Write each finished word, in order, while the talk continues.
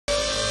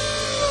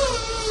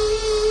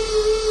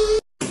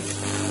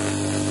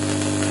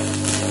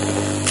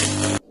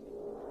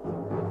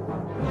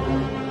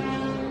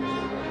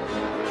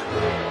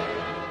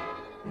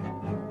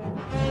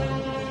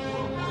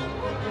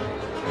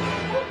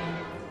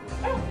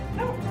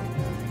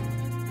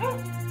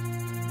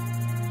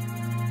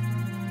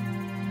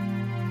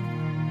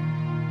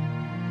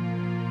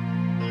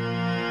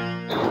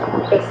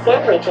This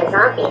sandwich has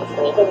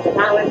obviously been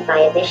devoured by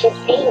a vicious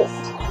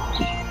beast.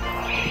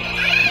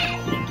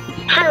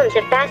 Hounds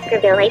of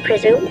Baskerville, I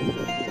presume?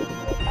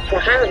 The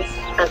Hounds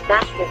of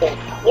Baskerville,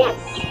 yes.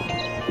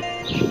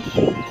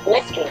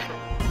 Lestry.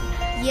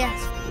 Yes.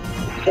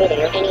 Were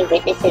there any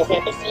witnesses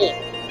at the scene?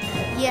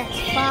 Yes,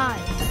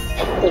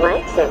 5.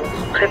 Watson,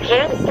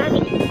 prepare the study.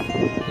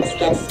 Let's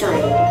get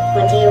started.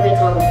 What do you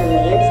recall from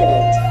the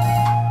incident?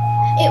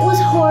 It was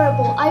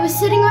horrible. I was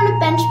sitting on a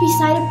bench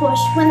beside a bush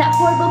when that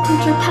horrible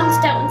creature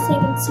pounced out and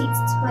sank in seeds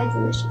to my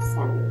delicious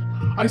sandwich.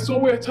 I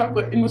saw it attack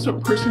an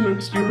innocent person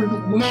and steal her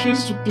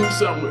delicious chicken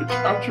sandwich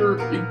after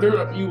it glared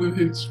at me with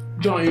its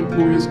giant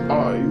glorious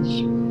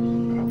eyes.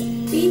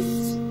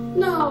 Beast?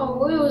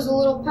 No, it was a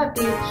little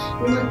puppy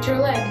who licked her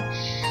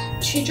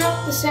leg. She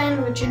dropped the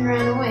sandwich and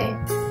ran away.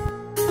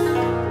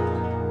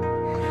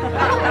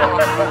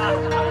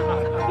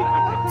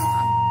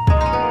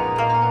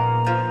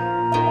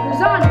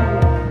 Lasagna.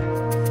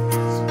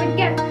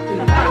 Spaghetti.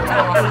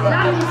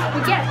 Lasagna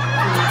spaghetti.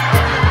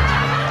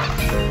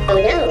 Oh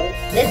no,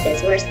 this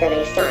is worse than I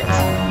thought.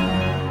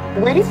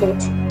 What is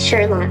it,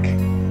 Sherlock?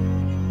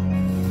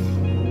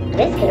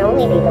 This can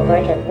only be the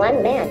work of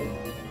one man,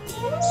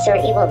 Sir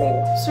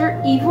Evilman. Sir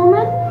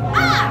Evilman?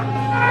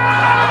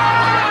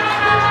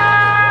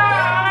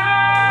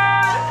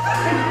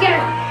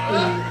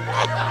 Spaghetti.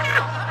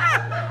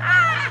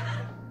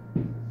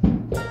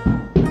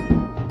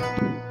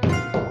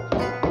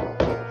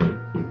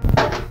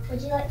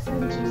 Would you like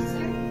some juice,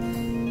 sir?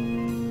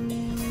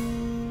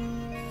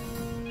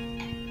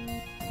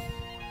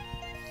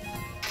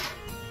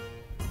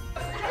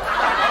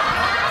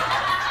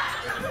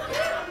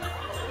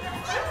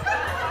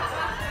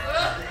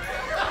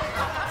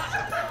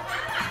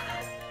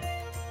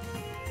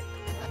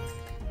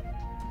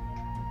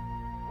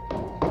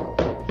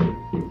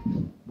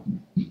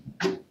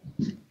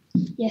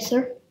 Yes,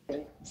 sir.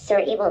 Sir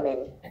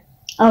Evilman.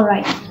 All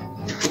right.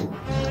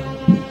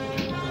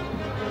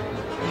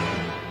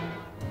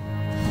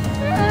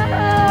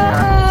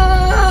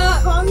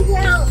 Calm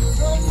down.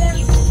 Calm down.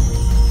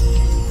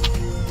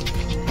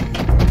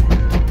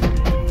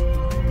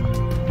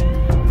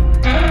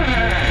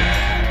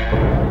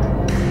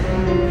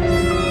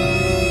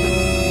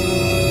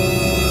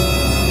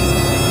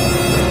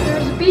 There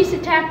was a beast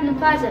attacked in the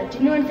plaza. Do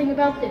you know anything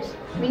about this?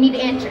 We need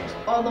answers.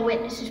 All the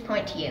witnesses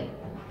point to you.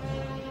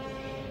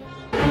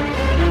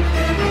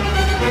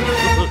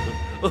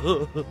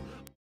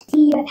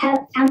 See, you have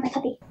found my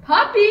puppy.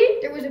 Puppy?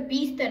 There was a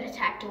beast that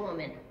attacked a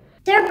woman.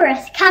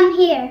 Cerberus, come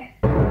here.